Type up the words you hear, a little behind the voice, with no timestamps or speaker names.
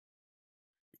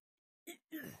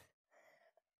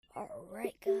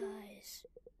Alright guys,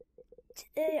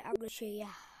 today I'm going to show you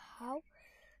how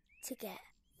to get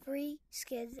free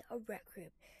skins on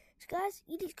RECROOM. So guys,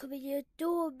 you need to come in your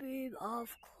dorm room,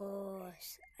 of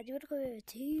course, and you want to come over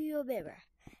to your mirror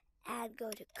and go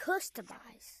to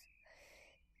customize,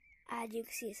 and you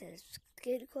can see it says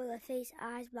skin color, face,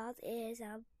 eyes, mouth, ears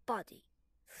and body.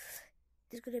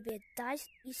 There's going to be a dice.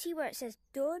 You see where it says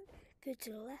done? Go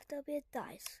to the left, there'll be a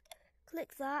dice.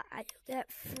 Click that and you'll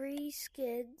get free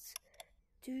skins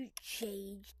to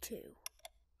change to.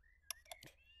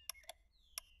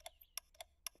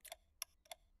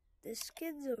 The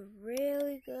skins are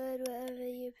really good whatever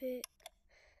you pick.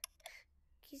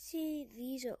 You can see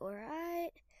these are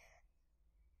alright.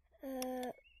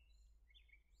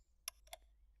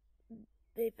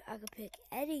 Maybe I could pick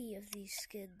any of these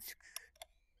skins.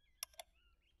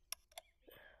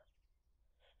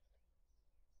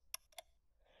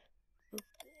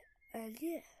 And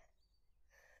yeah,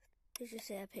 let's just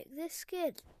say I pick this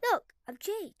skin. Look, I've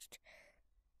changed.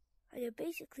 And you're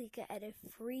basically getting a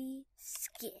free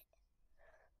skin.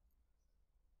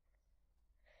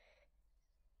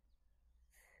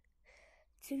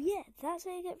 So yeah, that's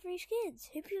how you get free skins.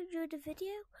 Hope you enjoyed the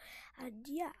video. And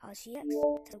yeah, I'll see you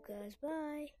next time guys.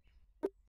 Bye.